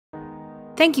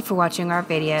Thank you for watching our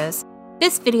videos.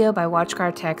 This video by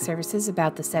WatchGuard Tax Services is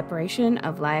about the separation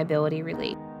of liability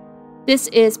relief. This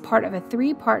is part of a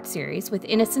 3-part series with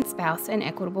innocent spouse and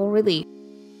equitable relief.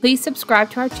 Please subscribe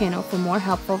to our channel for more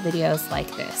helpful videos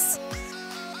like this.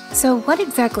 So what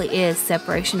exactly is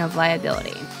separation of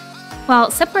liability?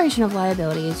 Well, separation of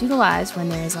liability is utilized when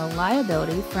there is a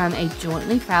liability from a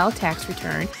jointly filed tax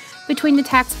return between the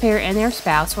taxpayer and their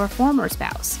spouse or former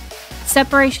spouse.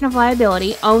 Separation of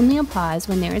liability only applies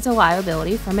when there is a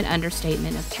liability from an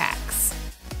understatement of tax.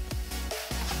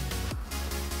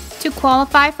 To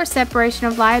qualify for separation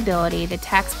of liability, the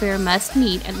taxpayer must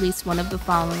meet at least one of the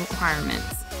following requirements.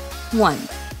 1.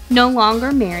 No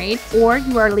longer married, or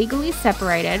you are legally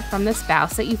separated from the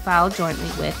spouse that you filed jointly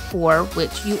with for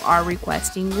which you are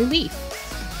requesting relief.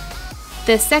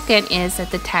 The second is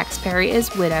that the taxpayer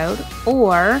is widowed,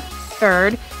 or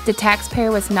third, the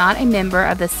taxpayer was not a member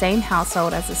of the same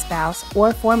household as the spouse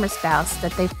or former spouse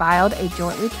that they filed a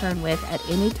joint return with at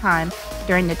any time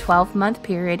during the 12-month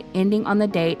period ending on the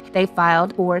date they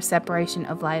filed for separation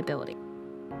of liability.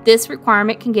 This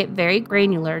requirement can get very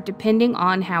granular depending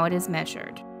on how it is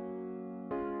measured.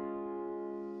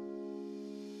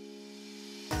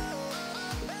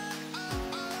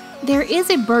 There is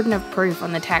a burden of proof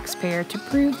on the taxpayer to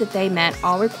prove that they met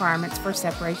all requirements for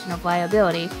separation of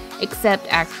liability except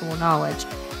actual knowledge,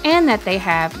 and that they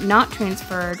have not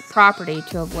transferred property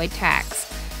to avoid tax.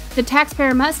 The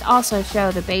taxpayer must also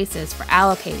show the basis for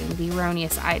allocating the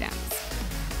erroneous items.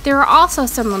 There are also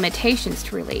some limitations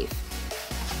to relief.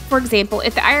 For example,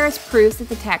 if the IRS proves that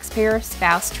the taxpayer or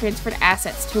spouse transferred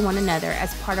assets to one another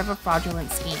as part of a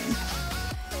fraudulent scheme.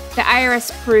 The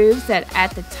IRS proves that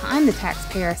at the time the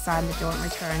taxpayer signed the joint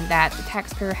return that the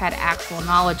taxpayer had actual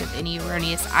knowledge of any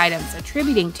erroneous items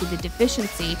attributing to the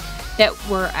deficiency that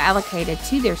were allocated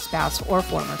to their spouse or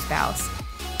former spouse.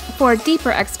 For a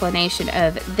deeper explanation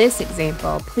of this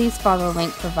example, please follow the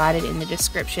link provided in the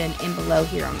description and below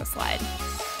here on the slide.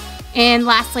 And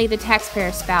lastly, the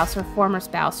taxpayer's spouse or former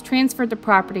spouse transferred the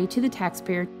property to the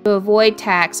taxpayer to avoid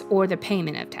tax or the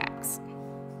payment of tax.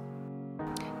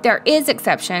 There is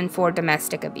exception for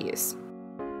domestic abuse.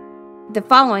 The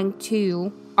following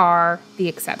two are the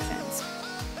exceptions.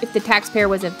 If the taxpayer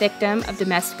was a victim of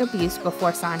domestic abuse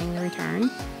before signing the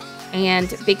return,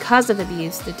 and because of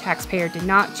abuse, the taxpayer did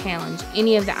not challenge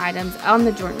any of the items on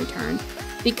the joint return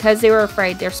because they were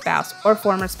afraid their spouse or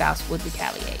former spouse would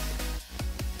retaliate.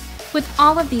 With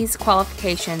all of these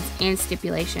qualifications and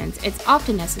stipulations, it's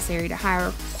often necessary to hire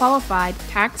a qualified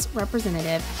tax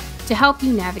representative to help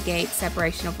you navigate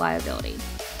separation of liability.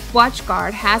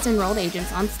 WatchGuard has enrolled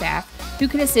agents on staff who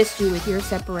can assist you with your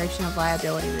separation of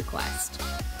liability request.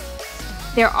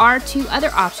 There are 2 other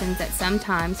options that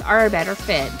sometimes are a better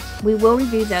fit. We will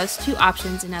review those 2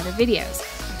 options in other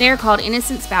videos. They are called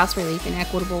innocent spouse relief and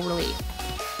equitable relief.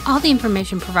 All the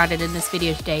information provided in this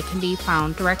video today can be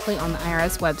found directly on the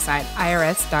IRS website,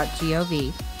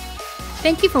 irs.gov.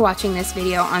 Thank you for watching this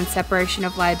video on separation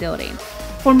of liability.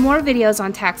 For more videos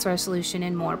on tax resolution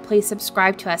and more, please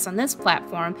subscribe to us on this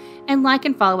platform and like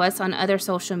and follow us on other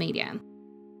social media.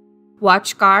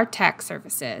 WatchGuard Tax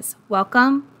Services.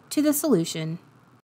 Welcome to the solution.